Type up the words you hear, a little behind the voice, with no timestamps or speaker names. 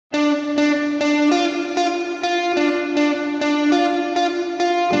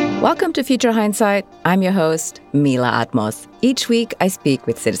Welcome to Future Hindsight. I'm your host, Mila Atmos. Each week, I speak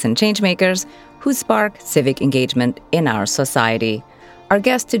with citizen changemakers who spark civic engagement in our society. Our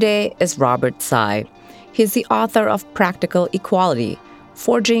guest today is Robert Tsai. He's the author of Practical Equality,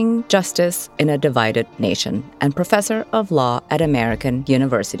 Forging Justice in a Divided Nation, and professor of law at American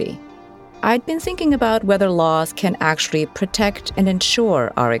University. I'd been thinking about whether laws can actually protect and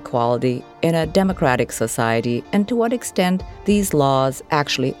ensure our equality in a democratic society, and to what extent these laws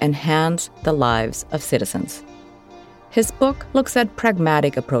actually enhance the lives of citizens. His book looks at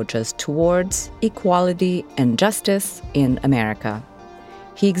pragmatic approaches towards equality and justice in America.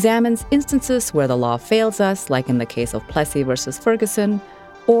 He examines instances where the law fails us, like in the case of Plessy versus Ferguson,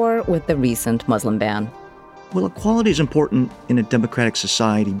 or with the recent Muslim ban. Well, equality is important in a democratic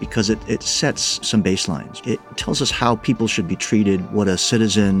society because it sets some baselines. It tells us how people should be treated, what a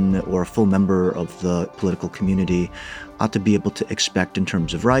citizen or a full member of the political community ought to be able to expect in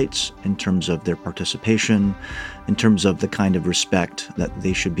terms of rights, in terms of their participation, in terms of the kind of respect that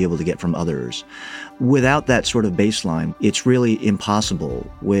they should be able to get from others. Without that sort of baseline, it's really impossible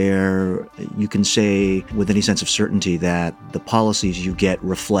where you can say with any sense of certainty that the policies you get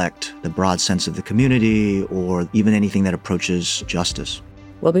reflect the broad sense of the community or even anything that approaches justice.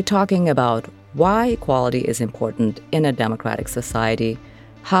 We'll be talking about why equality is important in a democratic society,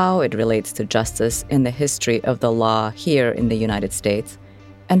 how it relates to justice in the history of the law here in the United States,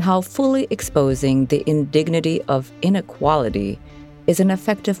 and how fully exposing the indignity of inequality is an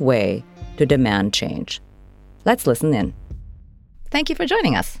effective way to demand change. Let's listen in. Thank you for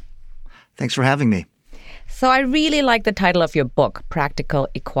joining us. Thanks for having me. So I really like the title of your book, Practical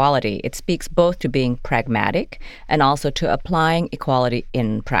Equality. It speaks both to being pragmatic and also to applying equality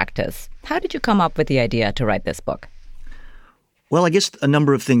in practice. How did you come up with the idea to write this book? Well, I guess a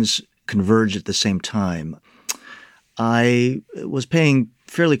number of things converged at the same time. I was paying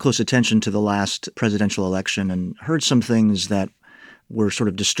fairly close attention to the last presidential election and heard some things that were sort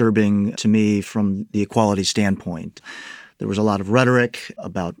of disturbing to me from the equality standpoint. There was a lot of rhetoric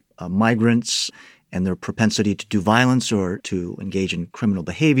about migrants and their propensity to do violence or to engage in criminal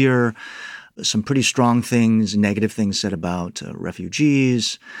behavior, some pretty strong things, negative things said about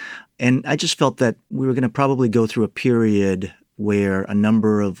refugees. And I just felt that we were going to probably go through a period where a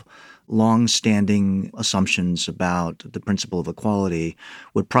number of long-standing assumptions about the principle of equality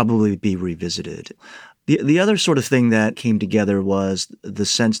would probably be revisited. The other sort of thing that came together was the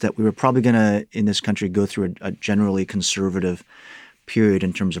sense that we were probably going to, in this country, go through a generally conservative period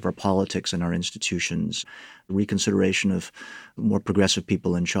in terms of our politics and our institutions, reconsideration of more progressive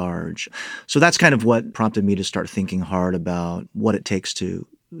people in charge. So that's kind of what prompted me to start thinking hard about what it takes to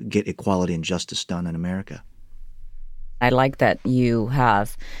get equality and justice done in America. I like that you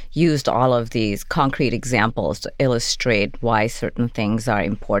have used all of these concrete examples to illustrate why certain things are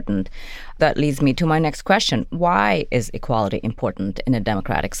important. That leads me to my next question. Why is equality important in a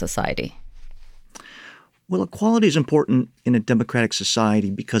democratic society? Well, equality is important in a democratic society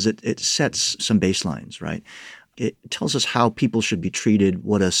because it sets some baselines, right? It tells us how people should be treated,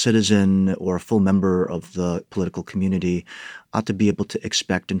 what a citizen or a full member of the political community ought to be able to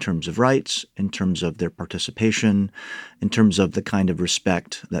expect in terms of rights, in terms of their participation, in terms of the kind of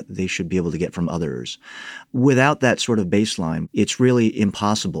respect that they should be able to get from others. Without that sort of baseline, it's really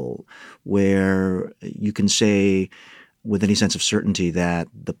impossible where you can say with any sense of certainty that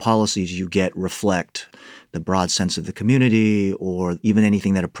the policies you get reflect the broad sense of the community or even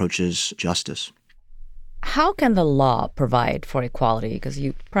anything that approaches justice. How can the law provide for equality? Because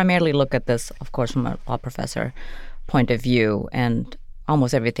you primarily look at this, of course, from a law professor point of view, and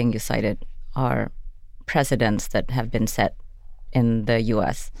almost everything you cited are precedents that have been set in the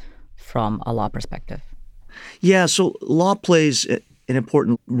U.S. from a law perspective. Yeah, so law plays an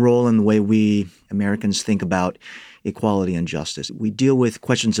important role in the way we Americans think about equality and justice. We deal with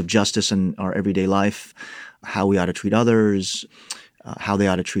questions of justice in our everyday life, how we ought to treat others, how they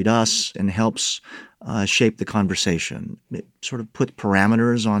ought to treat us, and helps shape the conversation. It sort of puts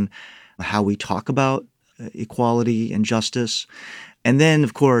parameters on how we talk about equality and justice. And then,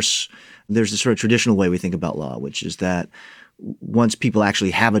 of course, there's the sort of traditional way we think about law, which is that once people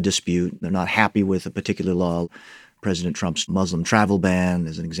actually have a dispute, they're not happy with a particular law, President Trump's Muslim travel ban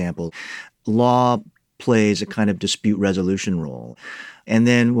as an example, law plays a kind of dispute resolution role. And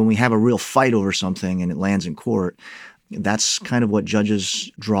then when we have a real fight over something and it lands in court, that's kind of what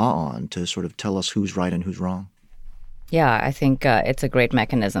judges draw on to sort of tell us who's right and who's wrong. Yeah, I think it's a great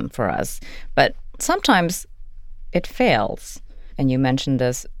mechanism for us. But sometimes it fails. And you mentioned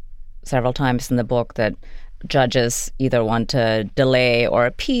this several times in the book that judges either want to delay or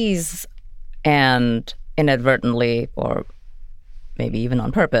appease and inadvertently or maybe even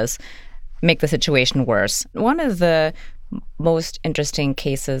on purpose, make the situation worse. One of the most interesting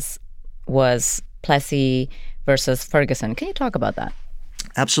cases was Plessy versus Ferguson. Can you talk about that?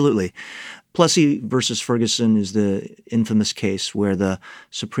 Absolutely. Plessy versus Ferguson is the infamous case where the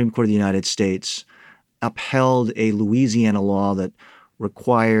Supreme Court of the United States upheld a Louisiana law that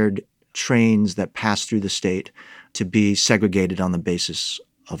required trains that pass through the state to be segregated on the basis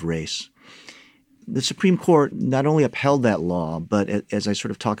of race. The Supreme Court not only upheld that law, but as I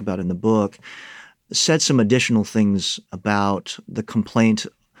sort of talk about in the book, said some additional things about the complaint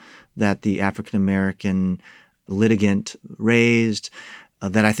that the African American litigant raised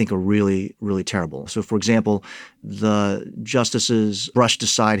that I think are really, really terrible. So, for example, the justices brushed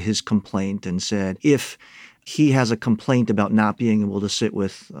aside his complaint and said, if he has a complaint about not being able to sit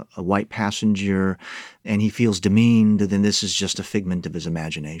with a white passenger and he feels demeaned, then this is just a figment of his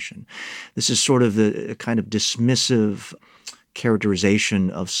imagination. This is sort of a kind of dismissive characterization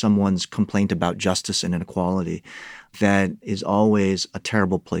of someone's complaint about justice and inequality that is always a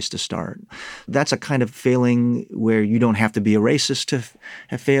terrible place to start. That's a kind of failing where you don't have to be a racist to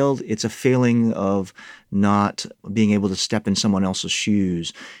have failed. It's a failing of not being able to step in someone else's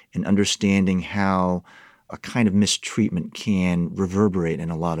shoes and understanding how a kind of mistreatment can reverberate in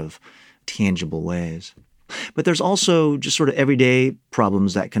a lot of tangible ways. But there's also just sort of everyday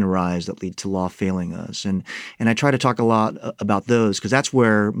problems that can arise that lead to law failing us. And I try to talk a lot about those because that's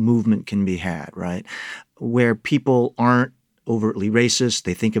where movement can be had, right? Where people aren't overtly racist.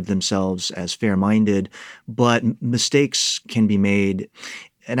 They think of themselves as fair-minded, but mistakes can be made.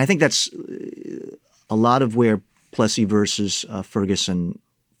 And I think that's a lot of where Plessy versus Ferguson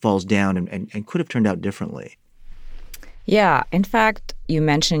falls down and could have turned out differently. Yeah. In fact, you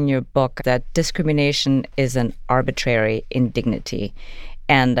mention in your book that discrimination is an arbitrary indignity.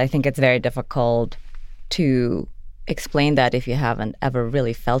 And I think it's very difficult to explain that if you haven't ever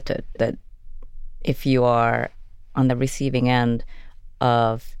really felt it, that if you are on the receiving end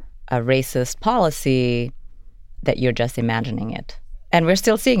of a racist policy, that you're just imagining it. And we're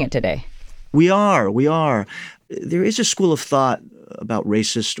still seeing it today. We are. There is a school of thought about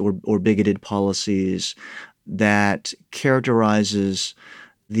racist or bigoted policies that characterizes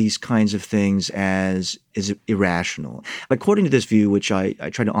these kinds of things as irrational. According to this view, which I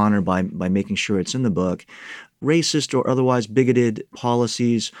try to honor by making sure it's in the book, racist or otherwise bigoted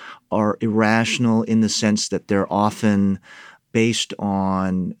policies are irrational in the sense that they're often based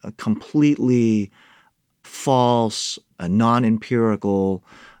on a completely false, non-empirical,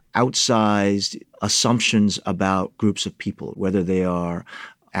 outsized assumptions about groups of people, whether they are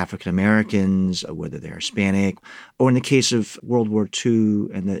African Americans, whether they're Hispanic, or in the case of World War II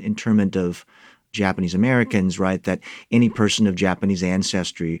and the internment of Japanese Americans, right, that any person of Japanese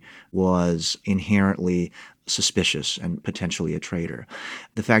ancestry was inherently suspicious and potentially a traitor.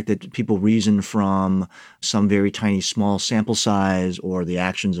 The fact that people reason from some very tiny small sample size or the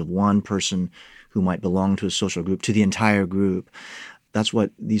actions of one person who might belong to a social group to the entire group, that's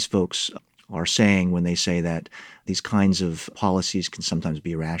what these folks are saying when they say that these kinds of policies can sometimes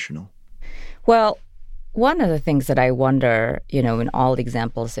be irrational. Well, one of the things that I wonder, in all the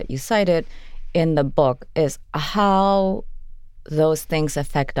examples that you cited in the book is how those things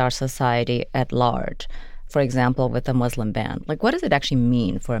affect our society at large. For example, with the Muslim ban. Like, what does it actually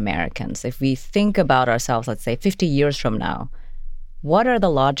mean for Americans? If we think about ourselves, let's say, 50 years from now, what are the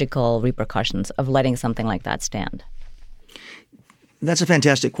logical repercussions of letting something like that stand? That's a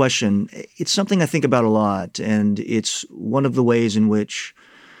fantastic question. It's something I think about a lot, and it's one of the ways in which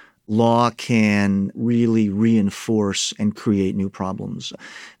law can really reinforce and create new problems.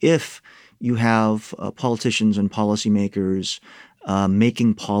 If you have politicians and policymakers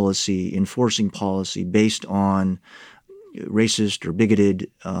making policy, enforcing policy based on racist or bigoted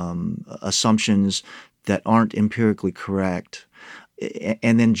assumptions that aren't empirically correct,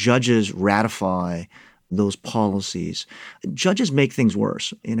 and then judges ratify those policies, judges make things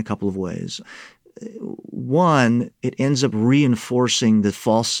worse in a couple of ways. One, it ends up reinforcing the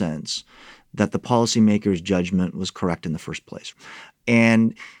false sense that the policymaker's judgment was correct in the first place.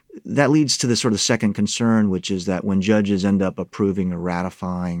 And that leads to the sort of second concern, which is that when judges end up approving or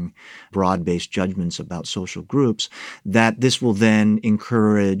ratifying broad-based judgments about social groups, that this will then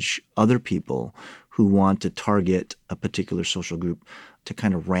encourage other people who want to target a particular social group to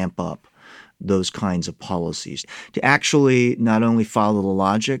kind of ramp up those kinds of policies, to actually not only follow the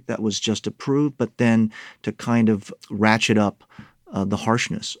logic that was just approved, but then to kind of ratchet up the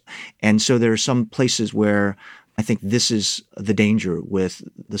harshness. And so there are some places where I think this is the danger with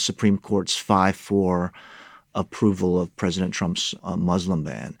the Supreme Court's 5-4 approval of President Trump's Muslim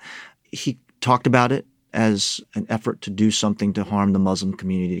ban. He talked about it as an effort to do something to harm the Muslim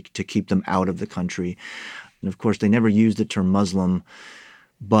community, to keep them out of the country. And of course, they never used the term Muslim.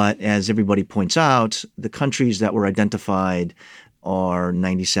 But as everybody points out, the countries that were identified are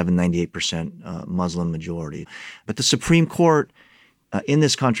 97, 98% Muslim majority. But the Supreme Court, in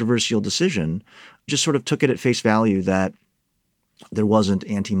this controversial decision, just sort of took it at face value that there wasn't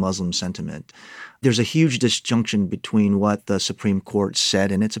anti-Muslim sentiment. There's a huge disjunction between what the Supreme Court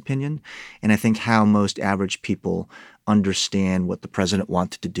said in its opinion and I think how most average people understand what the president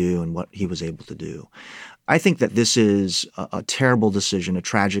wanted to do and what he was able to do. I think that this is a terrible decision, a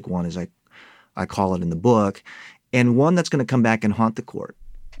tragic one, as I call it in the book, and one that's going to come back and haunt the court.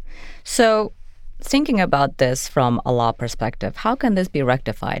 So, thinking about this from a law perspective, how can this be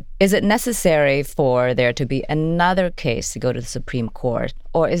rectified? Is it necessary for there to be another case to go to the Supreme Court,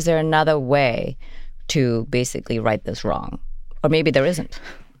 or is there another way to basically right this wrong? Or maybe there isn't.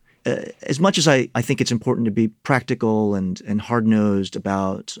 As much as I think it's important to be practical and hard-nosed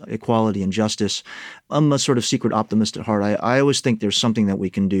about equality and justice, I'm a sort of secret optimist at heart. I always think there's something that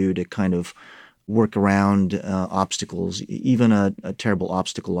we can do to kind of work around obstacles, even a terrible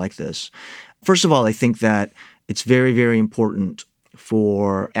obstacle like this. First of all, I think that it's very, very important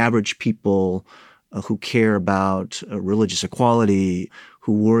for average people who care about religious equality,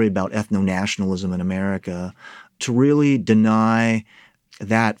 who worry about ethno-nationalism in America, to really deny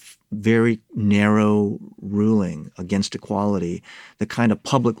that very narrow ruling against equality, the kind of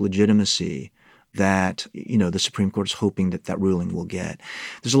public legitimacy that, the Supreme Court is hoping that ruling will get.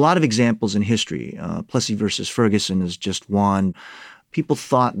 There's a lot of examples in history. Plessy versus Ferguson is just one. People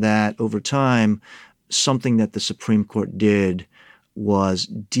thought that over time, something that the Supreme Court did was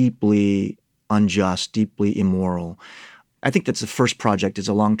deeply unjust, deeply immoral. I think that's the first project. It's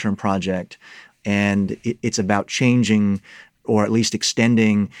a long-term project, and it's about changing or at least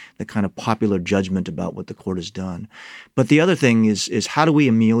extending the kind of popular judgment about what the court has done. But the other thing is how do we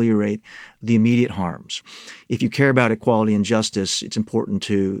ameliorate the immediate harms? If you care about equality and justice, it's important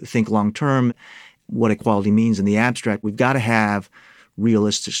to think long-term what equality means in the abstract. We've got to have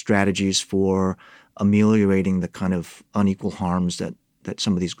realistic strategies for ameliorating the kind of unequal harms that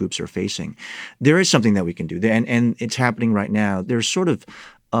some of these groups are facing. There is something that we can do, and it's happening right now. There's sort of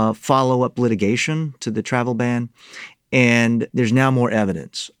follow-up litigation to the travel ban, and there's now more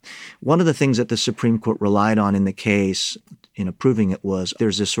evidence. One of the things that the Supreme Court relied on in the case in approving it was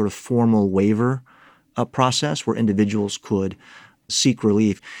there's this sort of formal waiver process where individuals could seek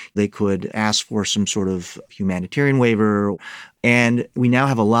relief. They could ask for some sort of humanitarian waiver. And we now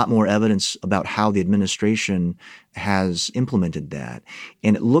have a lot more evidence about how the administration has implemented that.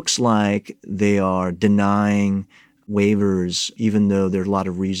 And it looks like they are denying waivers, even though there are a lot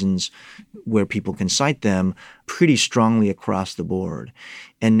of reasons where people can cite them, pretty strongly across the board.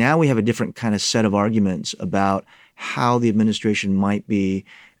 And now we have a different kind of set of arguments about how the administration might be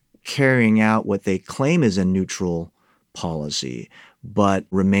carrying out what they claim is a neutral policy, but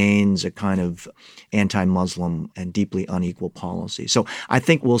remains a kind of anti-Muslim and deeply unequal policy. So I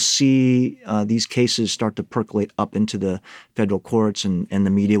think we'll see these cases start to percolate up into the federal courts, and the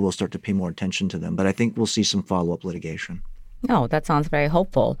media will start to pay more attention to them. But I think we'll see some follow-up litigation. Oh, that sounds very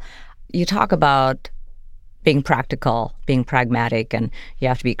hopeful. You talk about being practical, being pragmatic, and you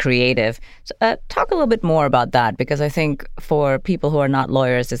have to be creative. So, talk a little bit more about that, because I think for people who are not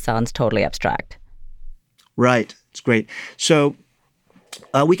lawyers, it sounds totally abstract. Right. It's great. So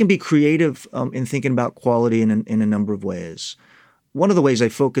we can be creative in thinking about quality in a number of ways. One of the ways I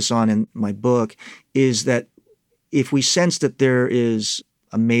focus on in my book is that if we sense that there is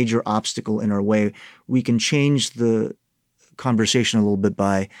a major obstacle in our way, we can change the conversation a little bit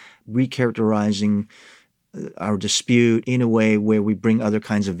by recharacterizing our dispute in a way where we bring other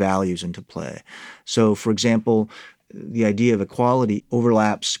kinds of values into play. So, for example, the idea of equality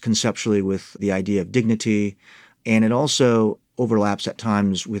overlaps conceptually with the idea of dignity, and it also overlaps at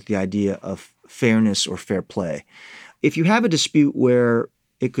times with the idea of fairness or fair play. If you have a dispute where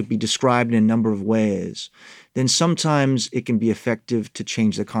it could be described in a number of ways, then sometimes it can be effective to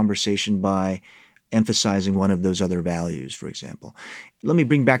change the conversation by emphasizing one of those other values, for example. Let me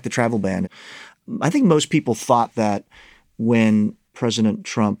bring back the travel ban. I think most people thought that when President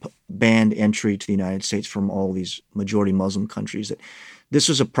Trump banned entry to the United States from all these majority Muslim countries, that this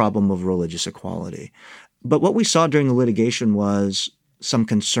was a problem of religious equality. But what we saw during the litigation was some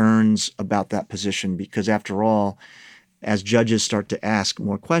concerns about that position, because after all, as judges start to ask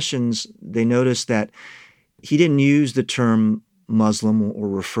more questions, they notice that he didn't use the term Muslim or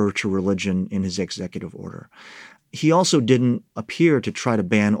refer to religion in his executive order. He also didn't appear to try to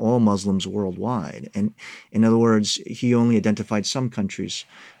ban all Muslims worldwide. And in other words, he only identified some countries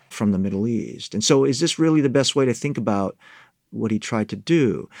from the Middle East. And so is this really the best way to think about what he tried to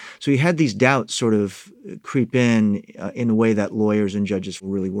do? So he had these doubts sort of creep in a way that lawyers and judges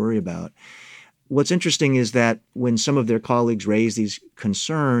really worry about. What's interesting is that when some of their colleagues raise these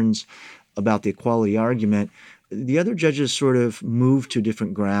concerns about the equality argument, the other judges sort of moved to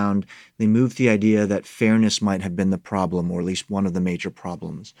different ground. They moved the idea that fairness might have been the problem, or at least one of the major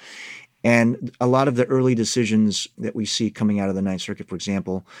problems. And a lot of the early decisions that we see coming out of the Ninth Circuit, for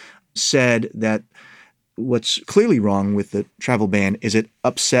example, said that what's clearly wrong with the travel ban is it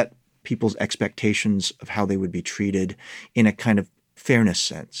upset people's expectations of how they would be treated in a kind of fairness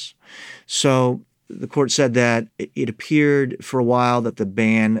sense. So the court said that it appeared for a while that the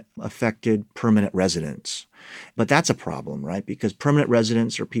ban affected permanent residents. But that's a problem, right? Because permanent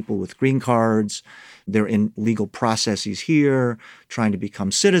residents are people with green cards. They're in legal processes here, trying to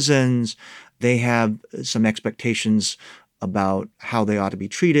become citizens. They have some expectations about how they ought to be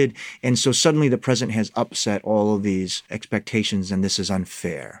treated. And so suddenly the president has upset all of these expectations, and this is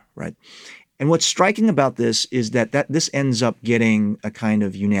unfair, right? And what's striking about this is that this ends up getting a kind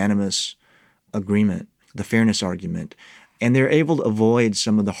of unanimous agreement, the fairness argument. And they're able to avoid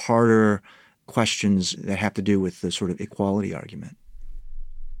some of the harder questions that have to do with the sort of equality argument.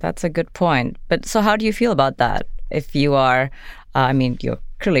 That's a good point. But so how do you feel about that? If you are, you're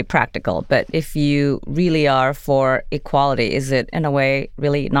clearly practical, but if you really are for equality, is it in a way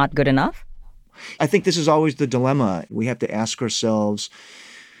really not good enough? I think this is always the dilemma. We have to ask ourselves,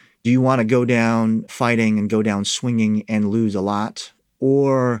 do you want to go down fighting and go down swinging and lose a lot?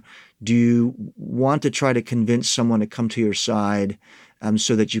 Or do you want to try to convince someone to come to your side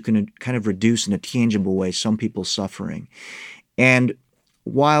so that you can kind of reduce in a tangible way some people's suffering? And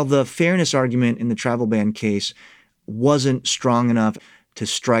while the fairness argument in the travel ban case wasn't strong enough to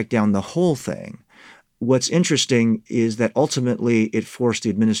strike down the whole thing, what's interesting is that ultimately it forced the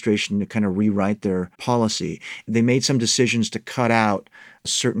administration to kind of rewrite their policy. They made some decisions to cut out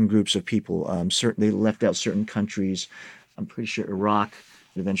certain groups of people. They left out certain countries. I'm pretty sure Iraq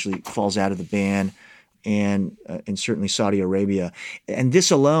eventually falls out of the ban, and certainly Saudi Arabia. And this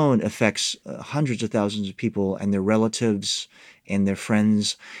alone affects hundreds of thousands of people and their relatives and their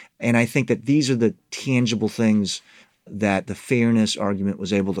friends. And I think that these are the tangible things that the fairness argument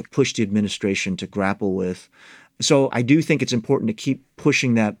was able to push the administration to grapple with. So I do think it's important to keep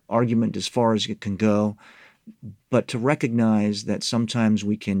pushing that argument as far as it can go, but to recognize that sometimes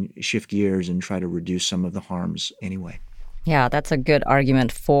we can shift gears and try to reduce some of the harms anyway. Yeah, that's a good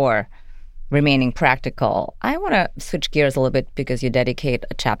argument for remaining practical. I want to switch gears a little bit because you dedicate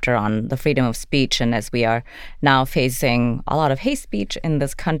a chapter on the freedom of speech. And as we are now facing a lot of hate speech in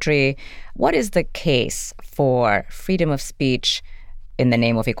this country, what is the case for freedom of speech in the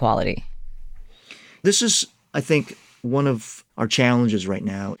name of equality? This is, I think, one of our challenges right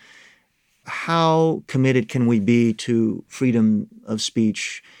now. How committed can we be to freedom of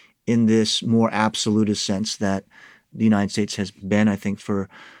speech in this more absolutist sense that the United States has been, I think, for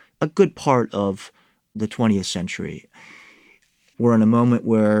a good part of the 20th century? We're in a moment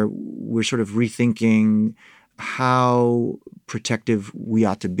where we're sort of rethinking how protective we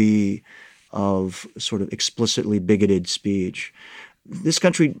ought to be of sort of explicitly bigoted speech. This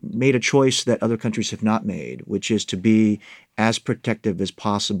country made a choice that other countries have not made, which is to be as protective as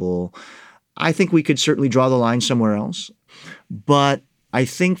possible. I think we could certainly draw the line somewhere else, but I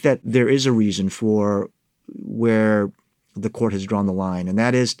think that there is a reason for where the court has drawn the line, and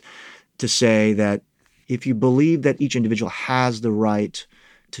that is to say that if you believe that each individual has the right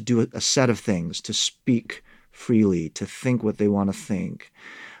to do a set of things, to speak freely, to think what they want to think,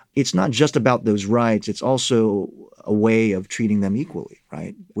 it's not just about those rights, it's also a way of treating them equally,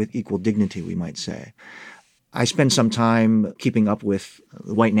 right? With equal dignity, we might say. I spend some time keeping up with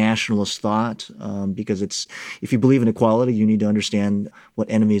white nationalist thought because if you believe in equality, you need to understand what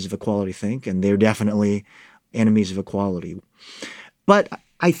enemies of equality think, and they're definitely enemies of equality. But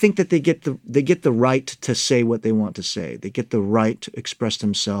I think that they get the right to say what they want to say. They get the right to express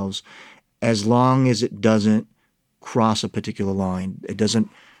themselves as long as it doesn't cross a particular line. It doesn't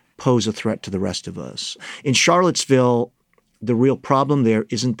pose a threat to the rest of us. In Charlottesville, the real problem there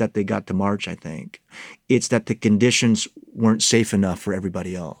isn't that they got to march, I think. It's that the conditions weren't safe enough for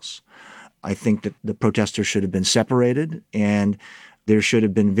everybody else. I think that the protesters should have been separated, and there should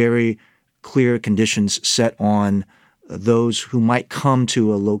have been very clear conditions set on those who might come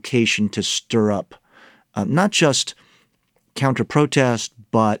to a location to stir up, not just counter-protest,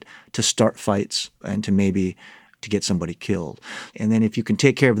 but to start fights and to maybe to get somebody killed. And then if you can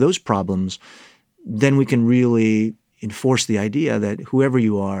take care of those problems, then we can really enforce the idea that whoever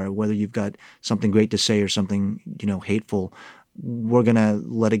you are, whether you've got something great to say or something, hateful, we're going to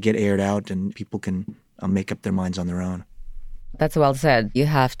let it get aired out and people can make up their minds on their own. That's well said. You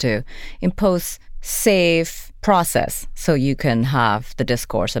have to impose safe process so you can have the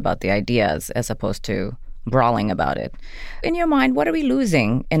discourse about the ideas as opposed to brawling about it. In your mind, what are we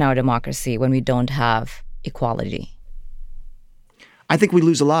losing in our democracy when we don't have equality? I think we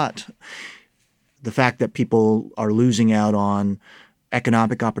lose a lot. The fact that people are losing out on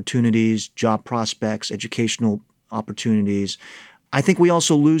economic opportunities, job prospects, educational opportunities. I think we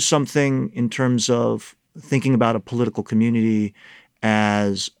also lose something in terms of thinking about a political community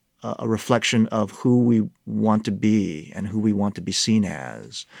as a reflection of who we want to be and who we want to be seen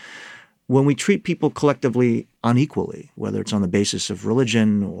as. When we treat people collectively unequally, whether it's on the basis of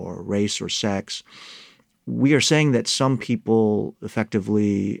religion or race or sex, we are saying that some people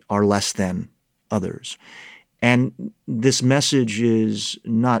effectively are less than others. And this message is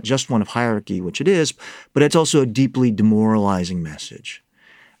not just one of hierarchy, which it is, but it's also a deeply demoralizing message.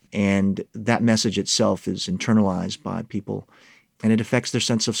 And that message itself is internalized by people, and it affects their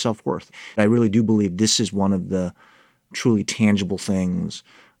sense of self-worth. I really do believe this is one of the truly tangible things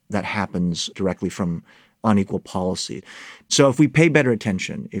that happens directly from unequal policy. So if we pay better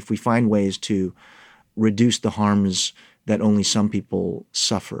attention, if we find ways to reduce the harms that only some people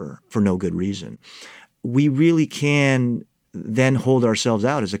suffer for no good reason, we really can then hold ourselves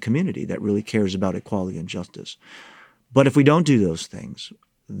out as a community that really cares about equality and justice. But if we don't do those things,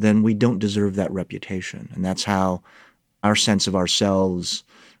 then we don't deserve that reputation. And that's how our sense of ourselves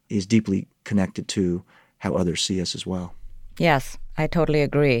is deeply connected to how others see us as well. Yes, I totally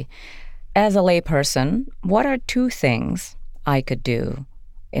agree. As a layperson, what are two things I could do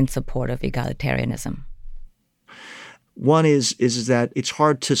in support of egalitarianism? One is that it's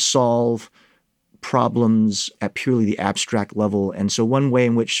hard to solve problems at purely the abstract level. And so one way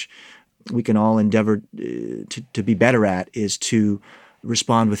in which we can all endeavor to be better at is to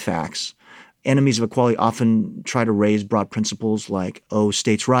respond with facts. Enemies of equality often try to raise broad principles like,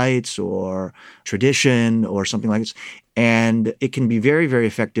 states' rights or tradition or something like this. And it can be very, very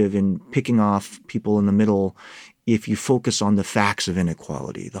effective in picking off people in the middle if you focus on the facts of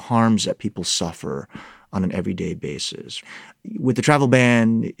inequality, the harms that people suffer on an everyday basis. With the travel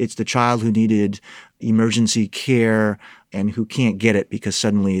ban, it's the child who needed emergency care and who can't get it because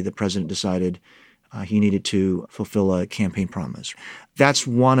suddenly the president decided he needed to fulfill a campaign promise. That's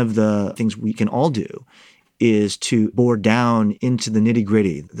one of the things we can all do, is to bore down into the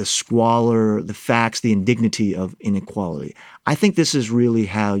nitty-gritty, the squalor, the facts, the indignity of inequality. I think this is really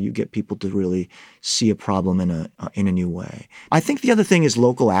how you get people to really see a problem in a new way. I think the other thing is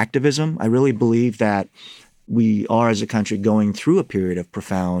local activism. I really believe that we are, as a country, going through a period of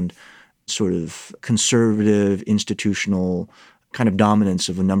profound sort of conservative, institutional kind of dominance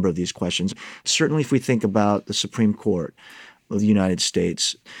of a number of these questions. Certainly if we think about the Supreme Court of the United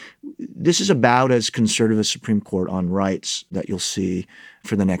States, this is about as conservative a Supreme Court on rights that you'll see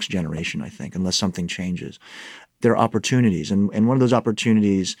for the next generation, I think, unless something changes. There are opportunities, and one of those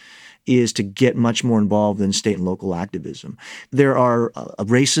opportunities is to get much more involved in state and local activism. There are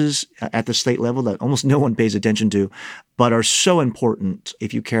races at the state level that almost no one pays attention to, but are so important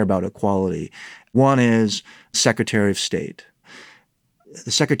if you care about equality. One is Secretary of State.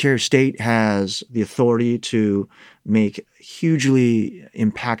 The Secretary of State has the authority to make hugely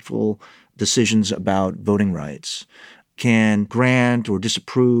impactful decisions about voting rights, can grant or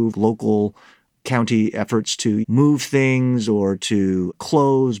disapprove local county efforts to move things or to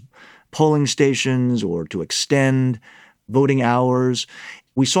close polling stations or to extend voting hours.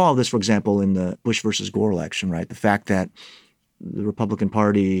 We saw this, for example, in the Bush versus Gore election, right? The fact that the Republican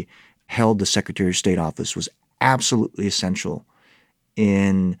Party held the Secretary of State office was absolutely essential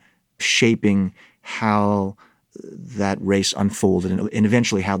in shaping how that race unfolded and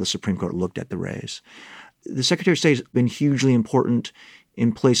eventually how the Supreme Court looked at the race. The Secretary of State has been hugely important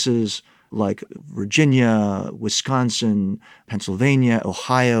in places like Virginia, Wisconsin, Pennsylvania,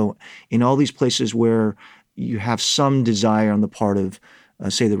 Ohio, in all these places where you have some desire on the part of,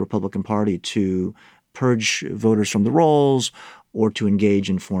 say, the Republican Party to purge voters from the rolls or to engage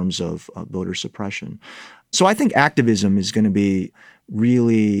in forms of voter suppression. So I think activism is going to be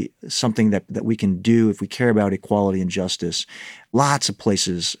really something that we can do if we care about equality and justice. Lots of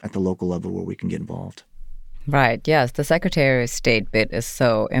places at the local level where we can get involved. Right. Yes. The Secretary of State bit is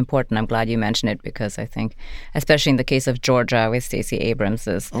so important. I'm glad you mentioned it because I think, especially in the case of Georgia with Stacey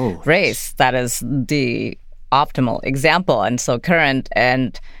Abrams's race, that is the optimal example and so current,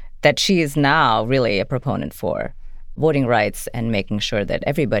 and that she is now really a proponent for voting rights and making sure that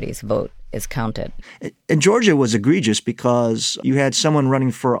everybody's vote is counted. And Georgia was egregious because you had someone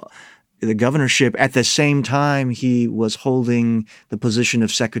running for the governorship at the same time he was holding the position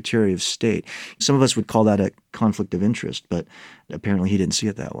of Secretary of State. Some of us would call that a conflict of interest, but apparently he didn't see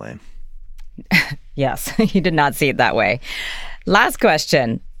it that way. Yes, he did not see it that way. Last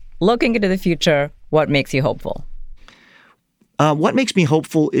question. Looking into the future, what makes you hopeful? What makes me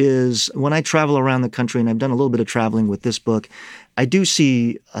hopeful is when I travel around the country, and I've done a little bit of traveling with this book, I do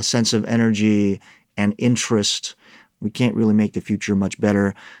see a sense of energy and interest. We can't really make the future much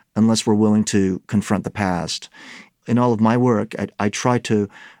better unless we're willing to confront the past. In all of my work, I try to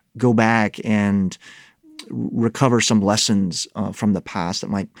go back and recover some lessons from the past that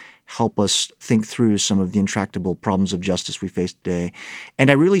might help us think through some of the intractable problems of justice we face today. And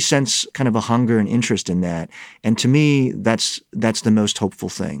I really sense kind of a hunger and interest in that. And to me, that's the most hopeful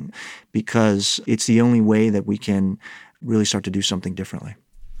thing, because it's the only way that we can really start to do something differently.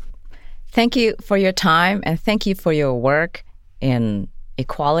 Thank you for your time, and thank you for your work in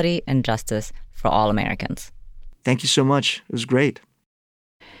equality and justice for all Americans. Thank you so much. It was great.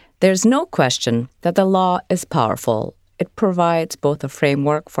 There's no question that the law is powerful. It provides both a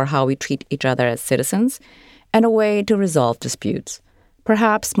framework for how we treat each other as citizens and a way to resolve disputes.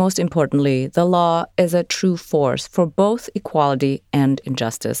 Perhaps most importantly, the law is a true force for both equality and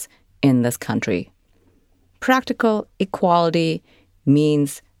injustice in this country. Practical equality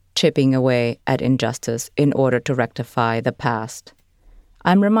means chipping away at injustice in order to rectify the past.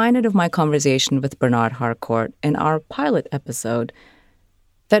 I'm reminded of my conversation with Bernard Harcourt in our pilot episode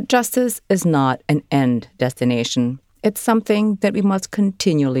that justice is not an end destination. It's something that we must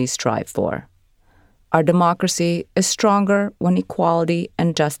continually strive for. Our democracy is stronger when equality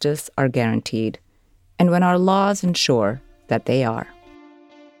and justice are guaranteed, and when our laws ensure that they are.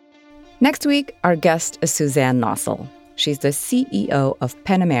 Next week, our guest is Suzanne Nossel. She's the CEO of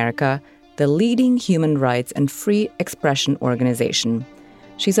PEN America, the leading human rights and free expression organization.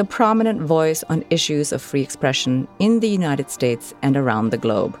 She's a prominent voice on issues of free expression in the United States and around the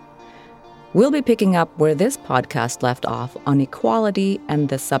globe. We'll be picking up where this podcast left off on equality and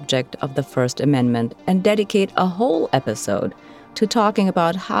the subject of the First Amendment, and dedicate a whole episode to talking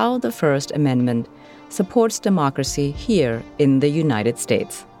about how the First Amendment supports democracy here in the United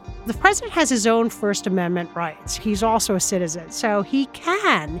States. The president has his own First Amendment rights. He's also a citizen, so he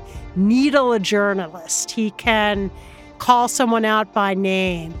can needle a journalist. He can call someone out by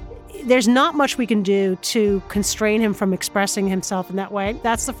name. There's not much we can do to constrain him from expressing himself in that way.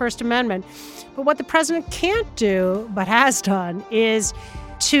 That's the First Amendment. But what the president can't do, but has done, is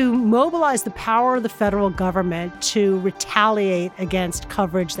to mobilize the power of the federal government to retaliate against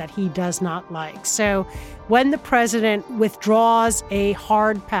coverage that he does not like. So when the president withdraws a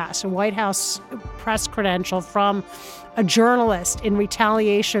hard pass, a White House press credential from a journalist in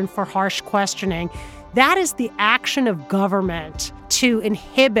retaliation for harsh questioning, that is the action of government to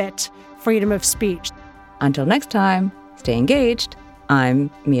inhibit freedom of speech. Until next time, stay engaged.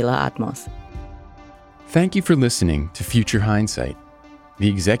 I'm Mila Atmos. Thank you for listening to Future Hindsight. The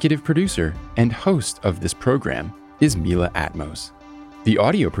executive producer and host of this program is Mila Atmos. The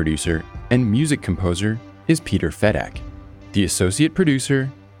audio producer and music composer is Peter Fedak. The associate producer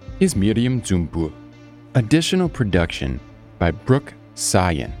is Miriam Zumbul. Additional production by Brooke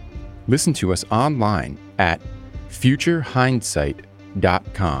Sayan. Listen to us online at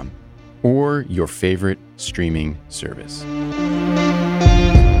futurehindsight.com or your favorite streaming service.